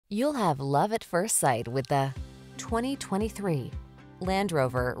You'll have love at first sight with the 2023 Land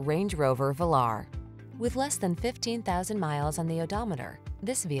Rover Range Rover Velar. With less than 15,000 miles on the odometer,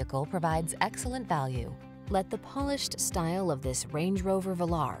 this vehicle provides excellent value. Let the polished style of this Range Rover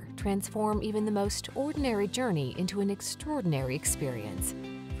Velar transform even the most ordinary journey into an extraordinary experience.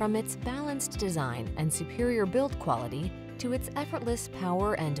 From its balanced design and superior build quality to its effortless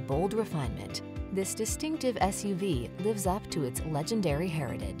power and bold refinement, this distinctive SUV lives up to its legendary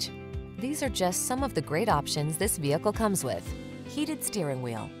heritage. These are just some of the great options this vehicle comes with: heated steering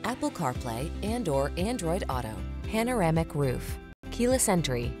wheel, Apple CarPlay and/or Android Auto, panoramic roof, keyless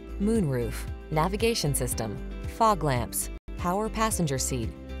entry, moonroof, navigation system, fog lamps, power passenger seat,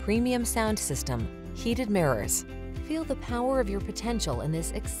 premium sound system, heated mirrors. Feel the power of your potential in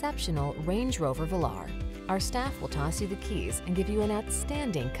this exceptional Range Rover Velar. Our staff will toss you the keys and give you an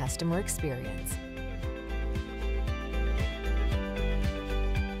outstanding customer experience.